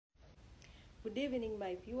Good evening,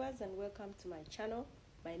 my viewers, and welcome to my channel.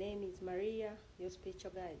 My name is Maria, your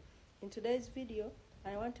spiritual guide. In today's video,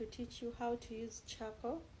 I want to teach you how to use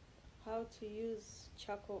charcoal,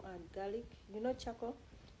 and garlic. You know charcoal?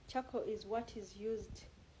 Charcoal is what is used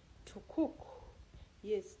to cook.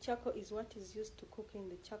 Yes, charcoal is what is used to cook in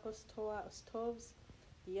the charcoal stoves.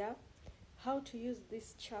 Yeah. How to use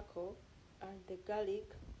this charcoal and the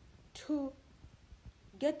garlic to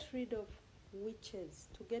get rid of witches,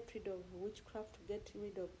 to get rid of witchcraft, to get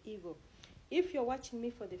rid of evil. If you're watching me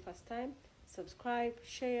for the first time, subscribe,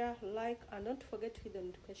 share, like, and don't forget to hit the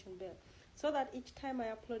notification bell so that each time I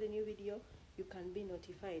upload a new video, you can be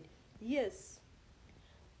notified. Yes,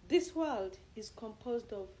 this world is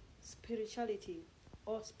composed of spirituality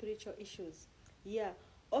or spiritual issues. Yeah,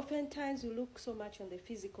 oftentimes we look so much on the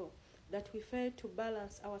physical that we fail to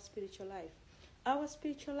balance our spiritual life. Our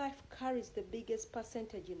spiritual life carries the biggest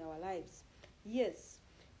percentage in our lives. Yes,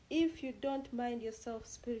 if you don't mind yourself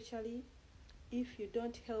spiritually, if you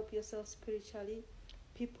don't help yourself spiritually,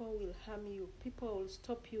 people will harm you. People will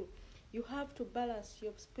stop you. You have to balance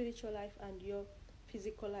your spiritual life and your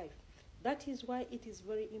physical life. That is why it is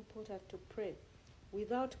very important to pray.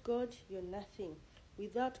 Without God, you're nothing.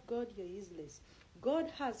 Without God, you're useless.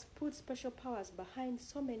 God has put special powers behind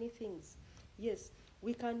so many things. Yes,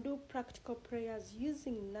 we can do practical prayers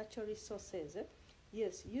using natural resources.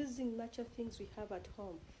 Yes, using natural things we have at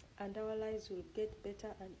home, and our lives will get better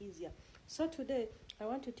and easier. So today, I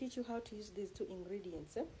want to teach you how to use these two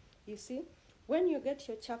ingredients. You see, when you get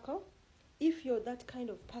your charcoal, if you're that kind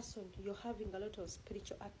of person, you're having a lot of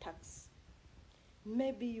spiritual attacks.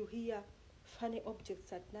 Maybe you hear funny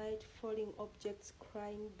objects at night, falling objects,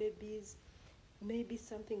 crying babies, maybe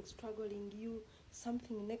something struggling you,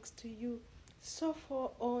 something next to you, so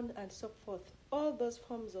on and so forth. All those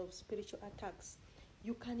forms of spiritual attacks.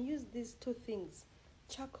 You can use these two things,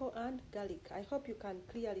 charcoal and garlic. I hope you can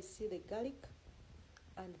clearly see the garlic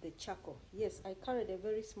and the charcoal. Yes, I carried a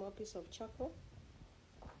very small piece of charcoal.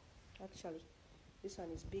 Actually, this one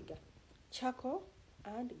is bigger. Charcoal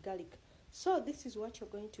and garlic. So this is what you're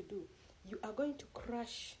going to do. You are going to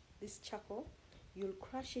crush this charcoal. You'll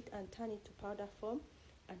crush it and turn it to powder form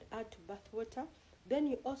and add to bath water. Then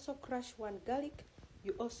you also crush one garlic.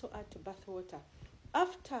 You also add to bath water.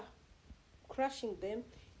 After crushing them,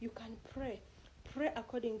 you can pray. Pray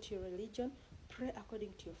according to your religion. Pray according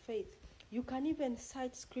to your faith. You can even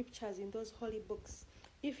cite scriptures in those holy books.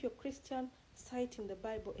 If you're Christian, cite in the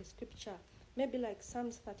Bible a scripture, maybe like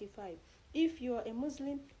Psalms 35. If you are a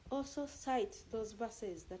Muslim, also cite those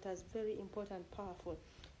verses that are very important, powerful.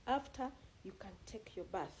 After, you can take your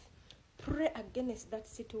bath. Pray against that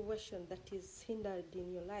situation that is hindered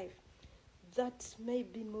in your life, that may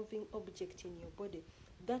be moving object in your body,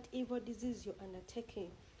 that evil disease you're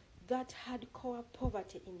undertaking, that hardcore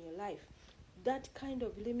poverty in your life, that kind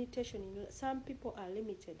of limitation. Some people are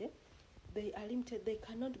limited. They are limited. They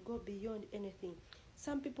cannot go beyond anything.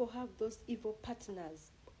 Some people have those evil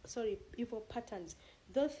patterns.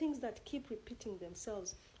 Those things that keep repeating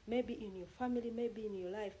themselves, maybe in your family, maybe in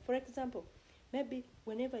your life. For example, maybe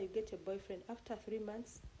whenever you get a boyfriend, after 3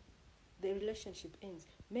 months, the relationship ends.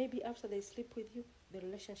 Maybe after they sleep with you, the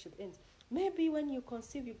relationship ends. Maybe when you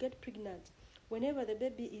conceive, you get pregnant. Whenever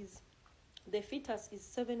the fetus is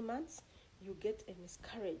 7 months, you get a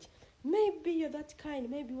miscarriage. Maybe you're that kind.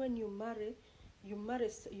 Maybe when you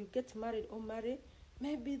get married or marry,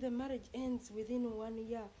 maybe the marriage ends within 1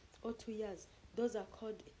 year or 2 years. Those are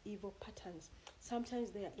called evil patterns.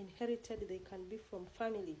 Sometimes they are inherited. They can be from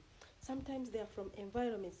family. Sometimes they are from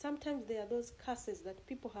environment. Sometimes they are those curses that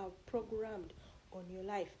people have programmed on your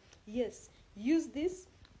life. Yes, use this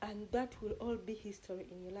and that will all be history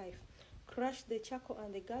in your life. Crush the charcoal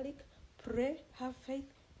and the garlic. Pray, have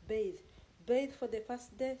faith, bathe. Bathe for the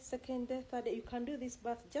first day, second day, third day. You can do this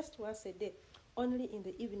bath just once a day, only in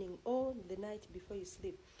the evening or the night before you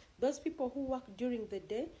sleep. Those people who work during the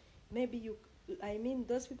day,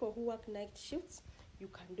 those people who work night shifts, you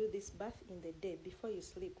can do this bath in the day before you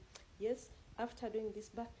sleep. Yes, after doing this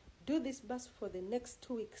bath, do this bath for the next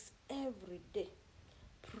 2 weeks every day.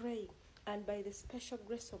 Pray, and by the special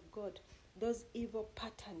grace of God, those evil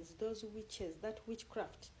patterns, those witches, that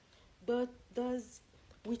witchcraft, those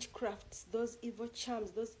witchcrafts, those evil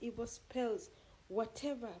charms, those evil spells,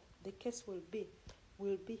 whatever the case will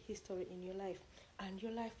be history in your life, and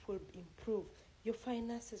your life will improve. Your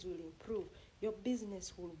finances will improve. Your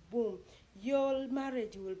business will boom. Your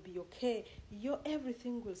marriage will be okay. Your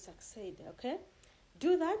everything will succeed, okay?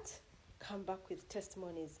 Do that. Come back with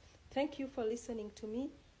testimonies. Thank you for listening to me.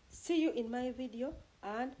 See you in my video,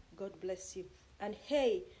 and God bless you. And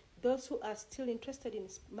hey, those who are still interested in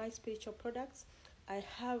my spiritual products, I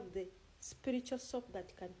have the spiritual soap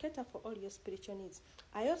that can cater for all your spiritual needs.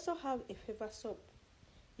 I also have a favor soap.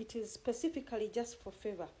 It is specifically just for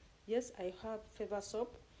favor. Yes, I have favor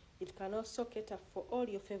soap. It can also cater for all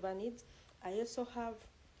your favor needs. I also have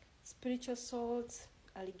spiritual salts,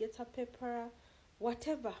 alligator pepper,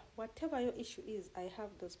 whatever your issue is, I have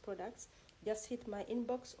those products. Just hit my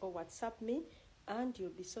inbox or WhatsApp me and you'll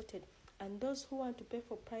be sorted. And those who want to pay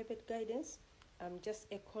for private guidance, I'm just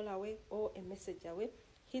a call away or a message away.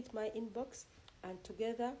 Hit my inbox and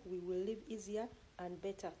together we will live easier and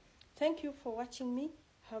better. Thank you for watching me.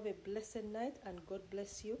 Have a blessed night and God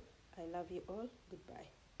bless you. I love you all.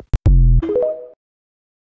 Goodbye.